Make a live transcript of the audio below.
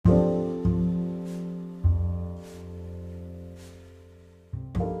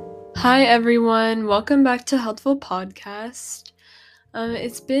Hi everyone, welcome back to Healthful Podcast.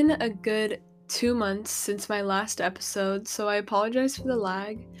 It's been a good 2 months since my last episode, so I apologize for the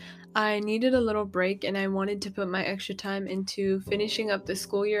lag. I needed a little break and I wanted to put my extra time into finishing up the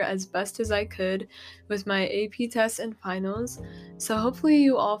school year as best as I could with my AP tests and finals. So hopefully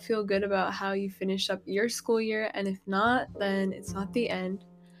you all feel good about how you finished up your school year, and if not, then it's not the end.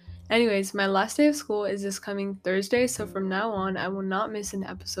 Anyways, my last day of school is this coming Thursday, so from now on, I will not miss an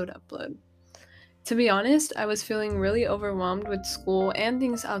episode upload. To be honest, I was feeling really overwhelmed with school and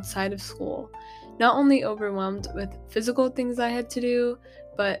things outside of school. Not only overwhelmed with physical things I had to do,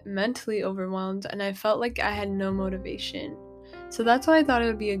 but mentally overwhelmed, and I felt like I had no motivation. So that's why I thought it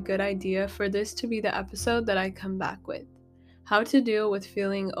would be a good idea for this to be the episode that I come back with: how to deal with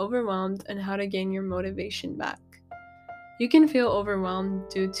feeling overwhelmed and how to gain your motivation back. You can feel overwhelmed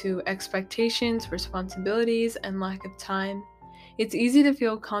due to expectations, responsibilities, and lack of time. It's easy to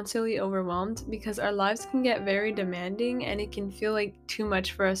feel constantly overwhelmed because our lives can get very demanding and it can feel like too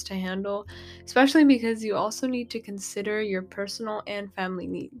much for us to handle, especially because you also need to consider your personal and family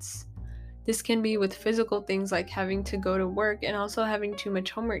needs. This can be with physical things like having to go to work and also having too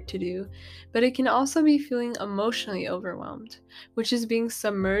much homework to do, but it can also be feeling emotionally overwhelmed, which is being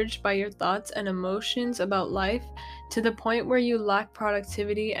submerged by your thoughts and emotions about life to the point where you lack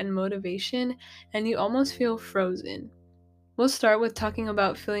productivity and motivation and you almost feel frozen. We'll start with talking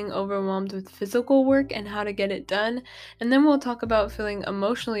about feeling overwhelmed with physical work and how to get it done, and then we'll talk about feeling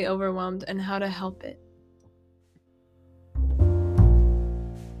emotionally overwhelmed and how to help it.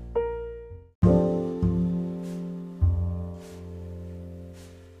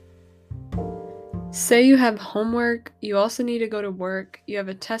 Say you have homework, you also need to go to work, you have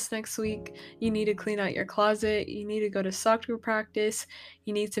a test next week, you need to clean out your closet, you need to go to soccer practice,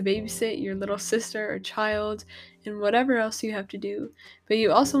 you need to babysit your little sister or child, and whatever else you have to do. But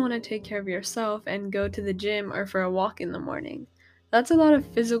you also want to take care of yourself and go to the gym or for a walk in the morning. That's a lot of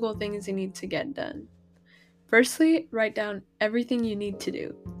physical things you need to get done. Firstly, write down everything you need to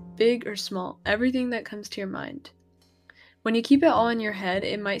do, big or small, everything that comes to your mind. When you keep it all in your head,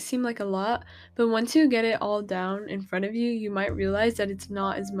 it might seem like a lot, but once you get it all down in front of you, you might realize that it's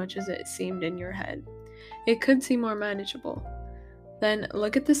not as much as it seemed in your head. It could seem more manageable. Then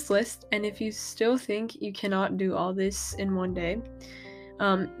look at this list, and if you still think you cannot do all this in one day,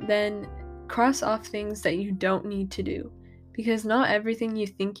 then cross off things that you don't need to do. Because not everything you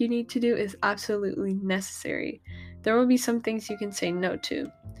think you need to do is absolutely necessary. There will be some things you can say no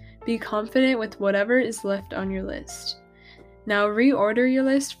to. Be confident with whatever is left on your list. Now reorder your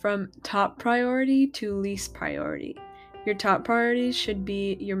list from top priority to least priority. Your top priorities should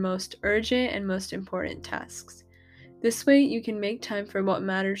be your most urgent and most important tasks. This way you can make time for what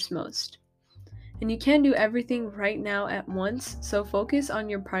matters most. And you can't do everything right now at once, so focus on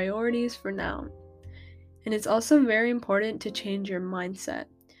your priorities for now. And it's also very important to change your mindset.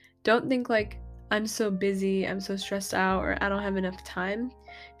 Don't think like, I'm so busy, I'm so stressed out, or I don't have enough time,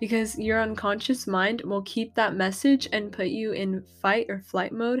 because your unconscious mind will keep that message and put you in fight or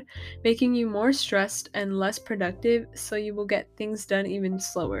flight mode, making you more stressed and less productive, so you will get things done even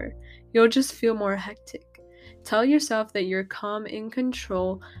slower. You'll just feel more hectic. Tell yourself that you're calm, in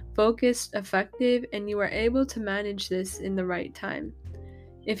control, focused, effective, and you are able to manage this in the right time.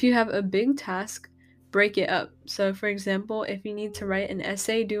 If you have a big task, break it up. So, for example, if you need to write an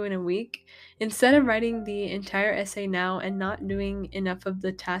essay due in a week, instead of writing the entire essay now and not doing enough of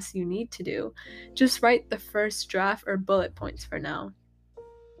the tasks you need to do, just write the first draft or bullet points for now.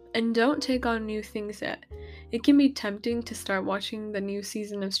 And don't take on new things yet. It can be tempting to start watching the new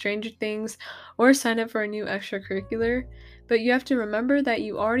season of Stranger Things or sign up for a new extracurricular, but you have to remember that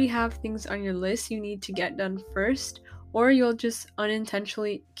you already have things on your list you need to get done first, or you'll just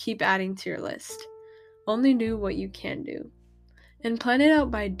unintentionally keep adding to your list. Only do what you can do. And plan it out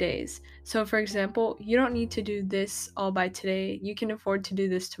by days. So, for example, you don't need to do this all by today, you can afford to do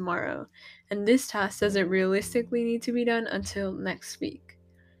this tomorrow, and this task doesn't realistically need to be done until next week.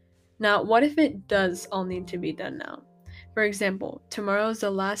 Now, what if it does all need to be done now? For example, tomorrow is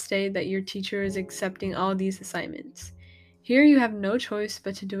the last day that your teacher is accepting all these assignments. Here you have no choice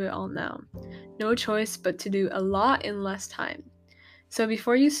but to do it all now. No choice but to do a lot in less time. So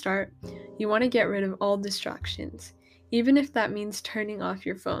before you start, you want to get rid of all distractions, even if that means turning off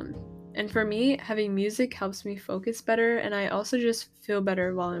your phone. And for me, having music helps me focus better, and I also just feel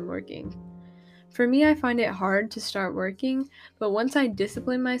better while I'm working. For me, I find it hard to start working, but once I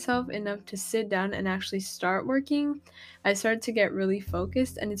discipline myself enough to sit down and actually start working, I start to get really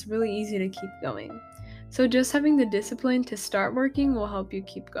focused and it's really easy to keep going. So just having the discipline to start working will help you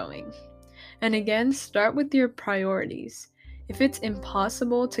keep going. And again, start with your priorities. If it's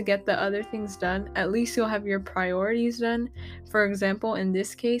impossible to get the other things done, at least you'll have your priorities done. For example, in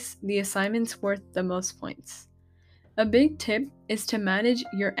this case, the assignment's worth the most points. A big tip is to manage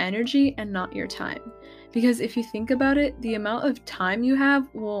your energy and not your time. Because if you think about it, the amount of time you have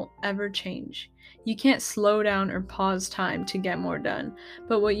will ever change. You can't slow down or pause time to get more done.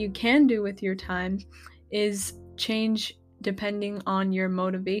 But what you can do with your time is change depending on your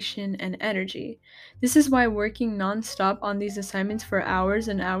motivation and energy. This is why working nonstop on these assignments for hours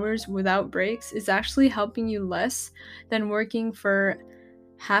and hours without breaks is actually helping you less than working for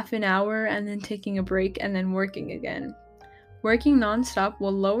half an hour and then taking a break and then working again. Working nonstop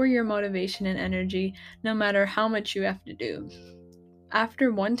will lower your motivation and energy no matter how much you have to do.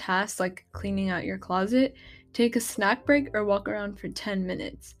 After one task, like cleaning out your closet, take a snack break or walk around for 10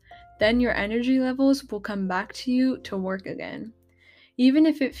 minutes. Then your energy levels will come back to you to work again. Even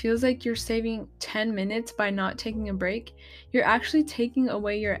if it feels like you're saving 10 minutes by not taking a break, you're actually taking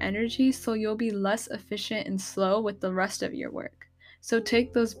away your energy, so you'll be less efficient and slow with the rest of your work. So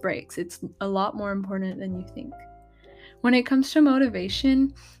take those breaks. It's a lot more important than you think. When it comes to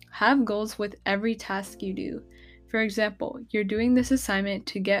motivation, have goals with every task you do. For example, you're doing this assignment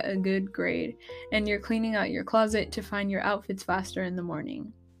to get a good grade, and you're cleaning out your closet to find your outfits faster in the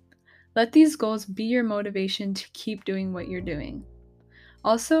morning. Let these goals be your motivation to keep doing what you're doing.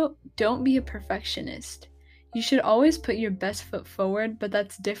 Also, don't be a perfectionist. You should always put your best foot forward, but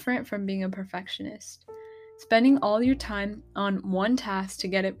that's different from being a perfectionist. Spending all your time on one task to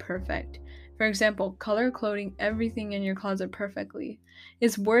get it perfect, for example, color coding everything in your closet perfectly,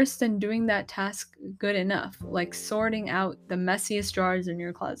 is worse than doing that task good enough, like sorting out the messiest drawers in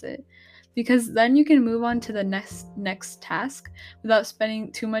your closet. Because then you can move on to the next task without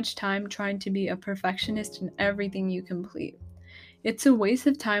spending too much time trying to be a perfectionist in everything you complete. It's a waste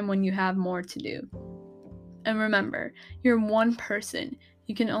of time when you have more to do. And remember, you're one person.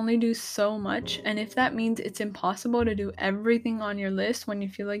 You can only do so much, and if that means it's impossible to do everything on your list when you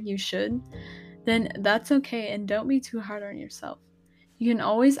feel like you should, then that's okay and don't be too hard on yourself. You can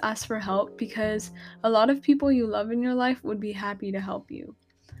always ask for help because a lot of people you love in your life would be happy to help you.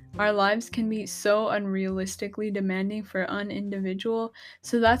 Our lives can be so unrealistically demanding for an individual,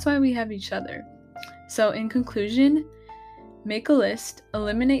 so that's why we have each other. So, in conclusion, make a list,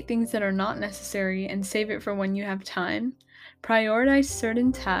 eliminate things that are not necessary, and save it for when you have time. Prioritize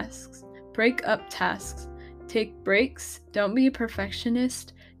certain tasks, break up tasks, take breaks, don't be a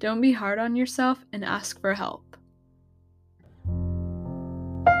perfectionist, don't be hard on yourself, and ask for help.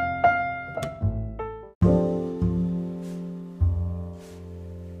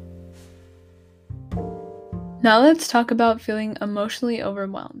 Now let's talk about feeling emotionally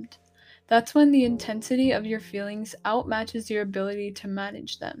overwhelmed. That's when the intensity of your feelings outmatches your ability to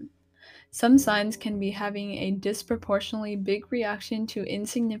manage them. Some signs can be having a disproportionately big reaction to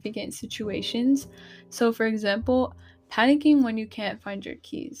insignificant situations. So, for example, panicking when you can't find your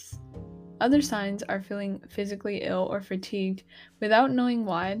keys. Other signs are feeling physically ill or fatigued without knowing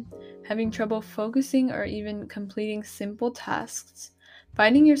why, having trouble focusing or even completing simple tasks,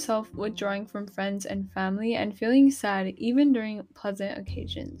 finding yourself withdrawing from friends and family, and feeling sad even during pleasant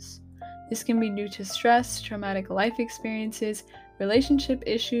occasions. This can be due to stress, traumatic life experiences, relationship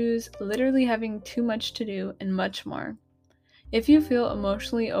issues, literally having too much to do, and much more. If you feel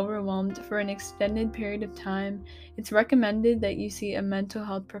emotionally overwhelmed for an extended period of time, it's recommended that you see a mental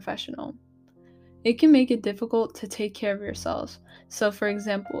health professional. It can make it difficult to take care of yourself. So, for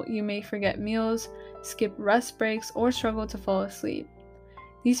example, you may forget meals, skip rest breaks, or struggle to fall asleep.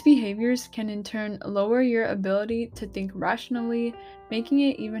 These behaviors can in turn lower your ability to think rationally, making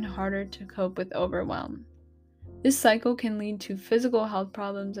it even harder to cope with overwhelm. This cycle can lead to physical health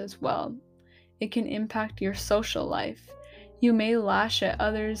problems as well. It can impact your social life. You may lash at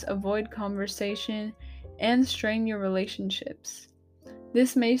others, avoid conversation, and strain your relationships.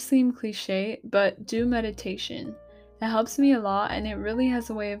 This may seem cliche, but do meditation. It helps me a lot and it really has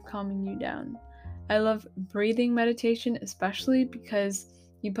a way of calming you down. I love breathing meditation, especially because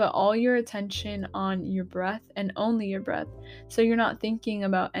you put all your attention on your breath and only your breath, so you're not thinking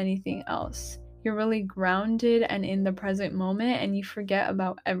about anything else. You're really grounded and in the present moment, and you forget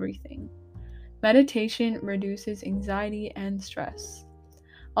about everything. Meditation reduces anxiety and stress.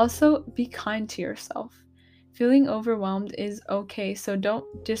 Also, be kind to yourself. Feeling overwhelmed is okay, so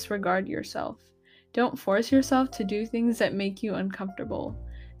don't disregard yourself. Don't force yourself to do things that make you uncomfortable.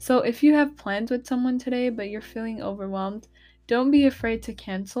 So, if you have plans with someone today but you're feeling overwhelmed, don't be afraid to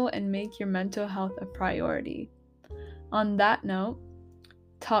cancel and make your mental health a priority. On that note,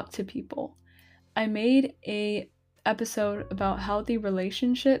 talk to people. I made a episode about healthy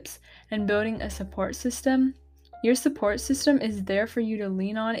relationships and building a support system. Your support system is there for you to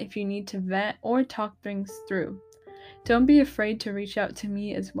lean on if you need to vent or talk things through. Don't be afraid to reach out to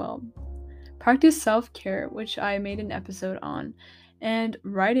me as well. Practice self care, which I made an episode on, and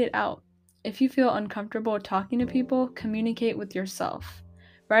write it out. If you feel uncomfortable talking to people, communicate with yourself.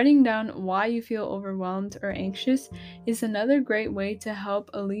 Writing down why you feel overwhelmed or anxious is another great way to help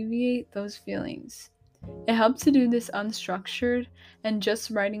alleviate those feelings. It helps to do this unstructured and just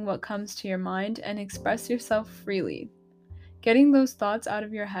writing what comes to your mind and express yourself freely. Getting those thoughts out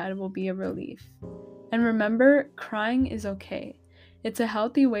of your head will be a relief. And remember, crying is okay. It's a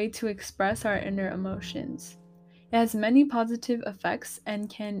healthy way to express our inner emotions. It has many positive effects and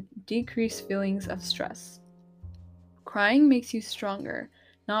can decrease feelings of stress. Crying makes you stronger,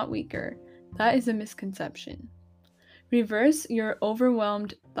 not weaker. That is a misconception. Reverse your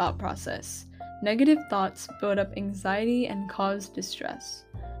overwhelmed thought process. Negative thoughts build up anxiety and cause distress.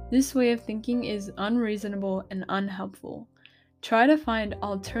 This way of thinking is unreasonable and unhelpful. Try to find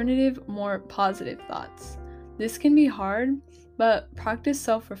alternative, more positive thoughts. This can be hard, but practice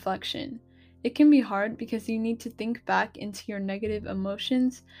self-reflection. It can be hard because you need to think back into your negative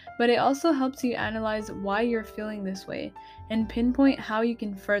emotions, but it also helps you analyze why you're feeling this way and pinpoint how you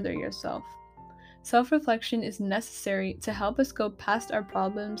can further yourself. Self-reflection is necessary to help us go past our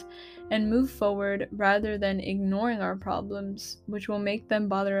problems and move forward rather than ignoring our problems, which will make them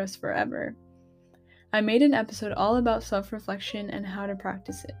bother us forever. I made an episode all about self-reflection and how to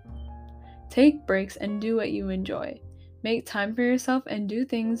practice it. Take breaks and do what you enjoy. Make time for yourself and do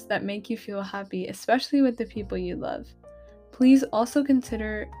things that make you feel happy, especially with the people you love. Please also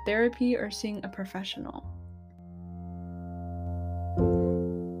consider therapy or seeing a professional.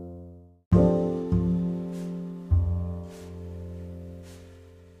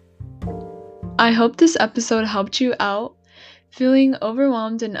 I hope this episode helped you out. Feeling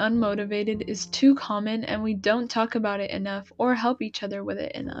overwhelmed and unmotivated is too common, and we don't talk about it enough or help each other with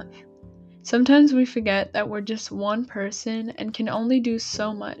it enough. Sometimes we forget that we're just one person and can only do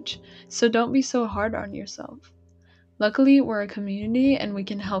so much, so don't be so hard on yourself. Luckily, we're a community and we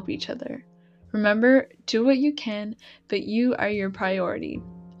can help each other. Remember, do what you can, but you are your priority.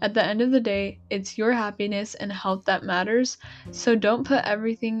 At the end of the day, it's your happiness and health that matters, so don't put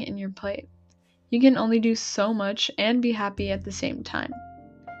everything in your plate. You can only do so much and be happy at the same time.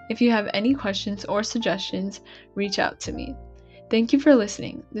 If you have any questions or suggestions, reach out to me. Thank you for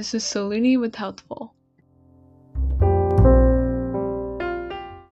listening. This is Saluni with Healthful.